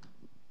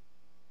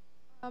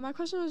 My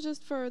question was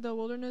just for the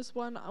wilderness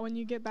one. When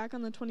you get back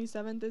on the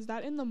 27th, is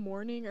that in the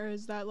morning, or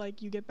is that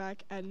like you get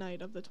back at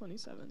night of the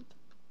 27th?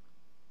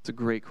 It's a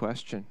great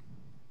question.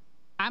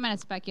 I'm going to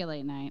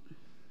speculate night.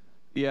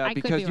 Yeah, I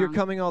could because be you're wrong.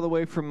 coming all the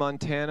way from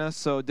Montana,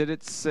 so did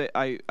it say,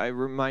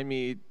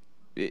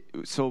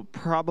 so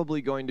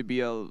probably going to be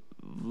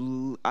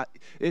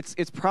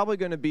it's probably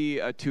going to be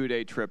a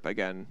 2-day trip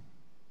again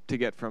to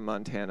get from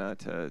Montana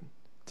to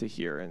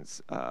here. And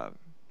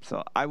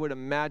so I would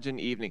imagine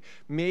evening,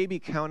 maybe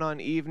count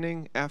on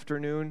evening,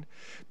 afternoon.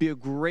 Be a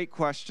great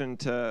question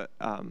to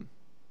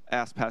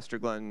ask Pastor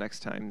Glenn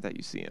next time that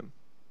you see him.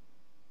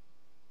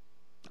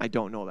 I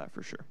don't know that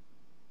for sure.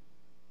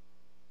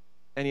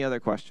 Any other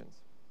questions?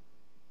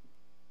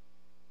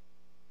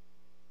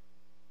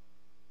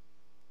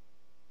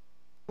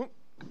 Oh,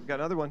 we got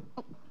another one.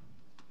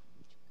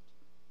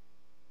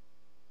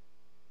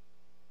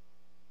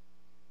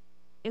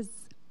 Is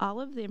all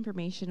of the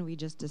information we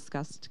just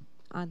discussed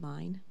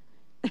online?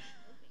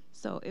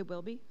 So it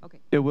will be? Okay.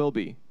 It will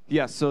be.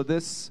 Yes,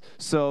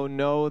 so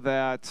know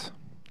that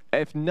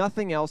if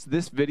nothing else,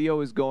 this video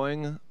is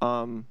going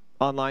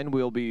online.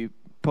 We'll be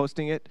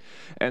posting it,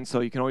 and so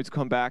you can always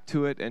come back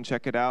to it and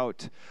check it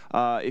out.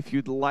 If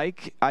you'd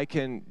like, I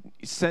can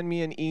send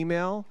me an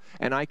email,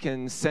 and I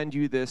can send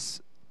you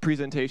this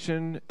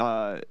presentation,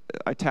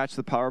 attach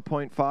the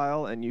PowerPoint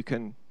file, and you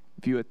can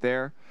view it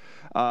there.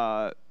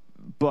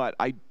 But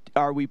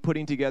are we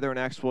putting together an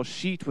actual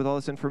sheet with all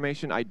this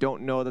information? I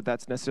don't know that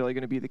that's necessarily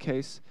going to be the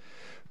case.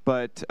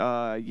 But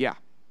yeah,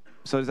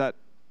 so is that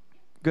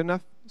good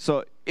enough?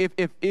 So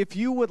if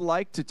you would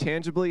like to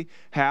tangibly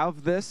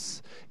have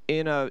this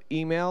in an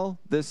email,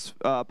 this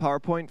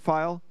PowerPoint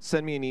file,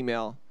 send me an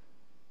email,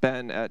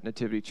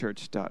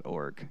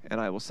 ben@nativitychurch.org,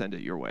 and I will send it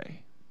your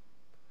way.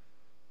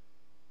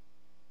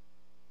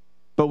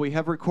 But we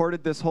have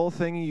recorded this whole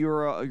thing.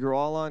 You're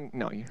all on.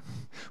 No,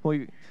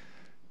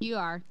 You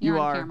are. You You're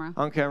on are camera.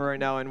 on camera right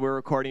now, and we're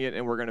recording it,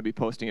 and we're going to be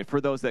posting it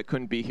for those that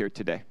couldn't be here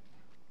today.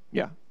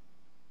 Yeah.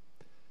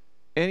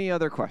 Any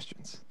other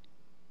questions?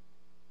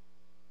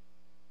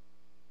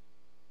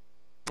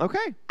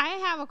 Okay. I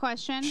have a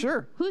question.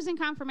 Sure. Who's in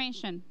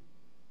confirmation?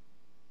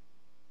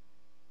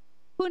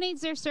 Who needs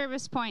their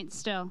service points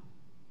still?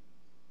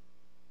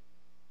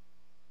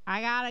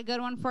 I got a good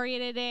one for you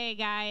today,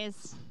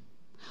 guys.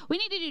 We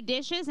need to do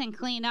dishes and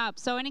clean up.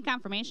 So any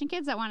confirmation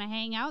kids that want to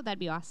hang out, that'd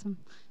be awesome.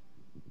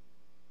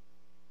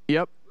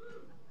 Yep.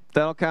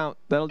 That'll count.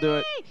 That'll do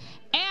it.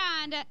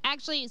 And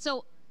actually,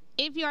 so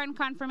if you're in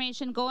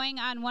confirmation, going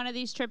on one of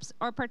these trips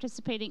or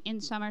participating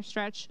in Summer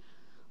Stretch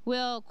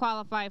will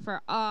qualify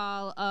for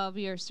all of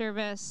your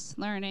service,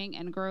 learning,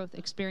 and growth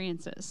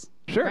experiences.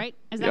 Sure. Right?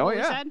 Is that what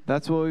we said?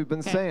 That's what we've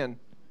been saying.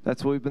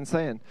 That's what we've been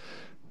saying.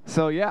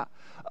 So, yeah.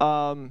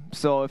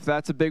 So if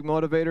that's a big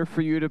motivator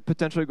for you to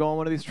potentially go on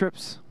one of these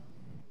trips,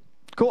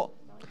 cool.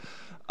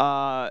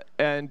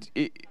 And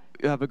you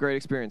have a great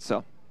experience.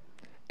 So,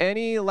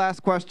 any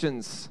last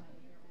questions?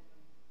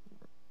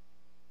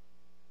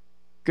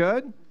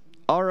 Good?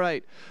 All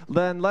right.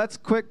 Then let's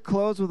quick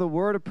close with a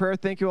word of prayer.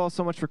 Thank you all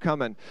so much for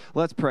coming.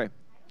 Let's pray.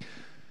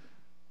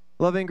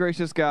 Loving,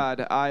 gracious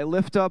God, I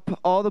lift up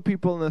all the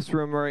people in this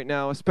room right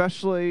now,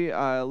 especially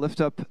lift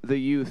up the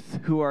youth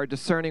who are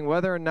discerning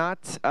whether or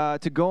not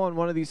to go on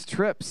one of these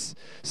trips.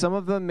 Some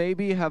of them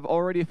maybe have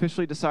already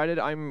officially decided,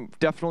 I'm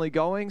definitely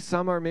going.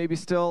 Some are maybe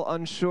still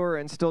unsure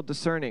and still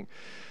discerning.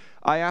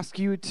 I ask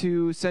you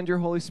to send your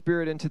Holy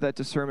Spirit into that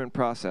discernment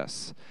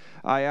process.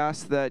 I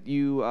ask that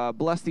you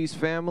bless these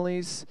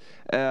families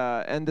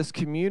and this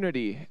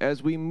community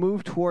as we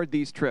move toward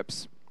these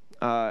trips.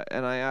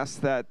 And I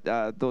ask that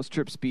those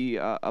trips be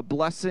a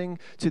blessing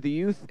to the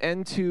youth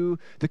and to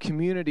the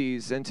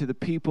communities and to the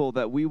people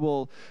that we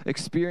will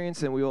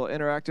experience and we will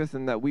interact with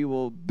and that we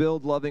will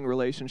build loving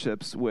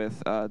relationships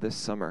with this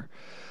summer.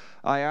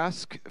 I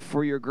ask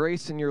for your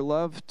grace and your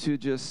love to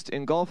just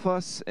engulf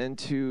us and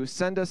to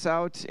send us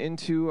out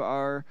into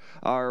our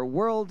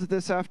world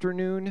this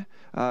afternoon,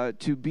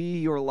 to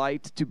be your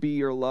light, to be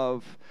your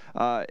love,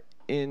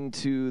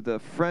 into the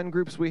friend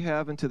groups we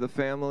have, into the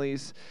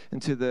families,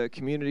 into the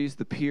communities,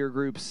 the peer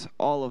groups,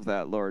 all of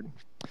that, Lord.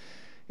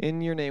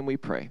 In your name we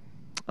pray.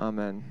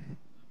 Amen.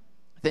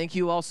 Thank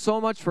you all so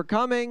much for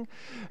coming.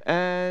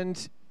 And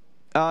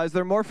is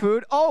there more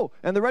food? Oh,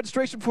 and the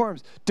registration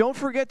forms. Don't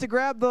forget to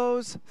grab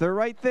those. They're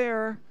right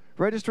there.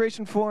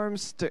 Registration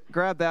forms, to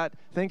grab that.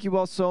 Thank you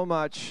all so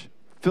much.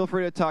 Feel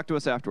free to talk to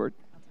us afterward.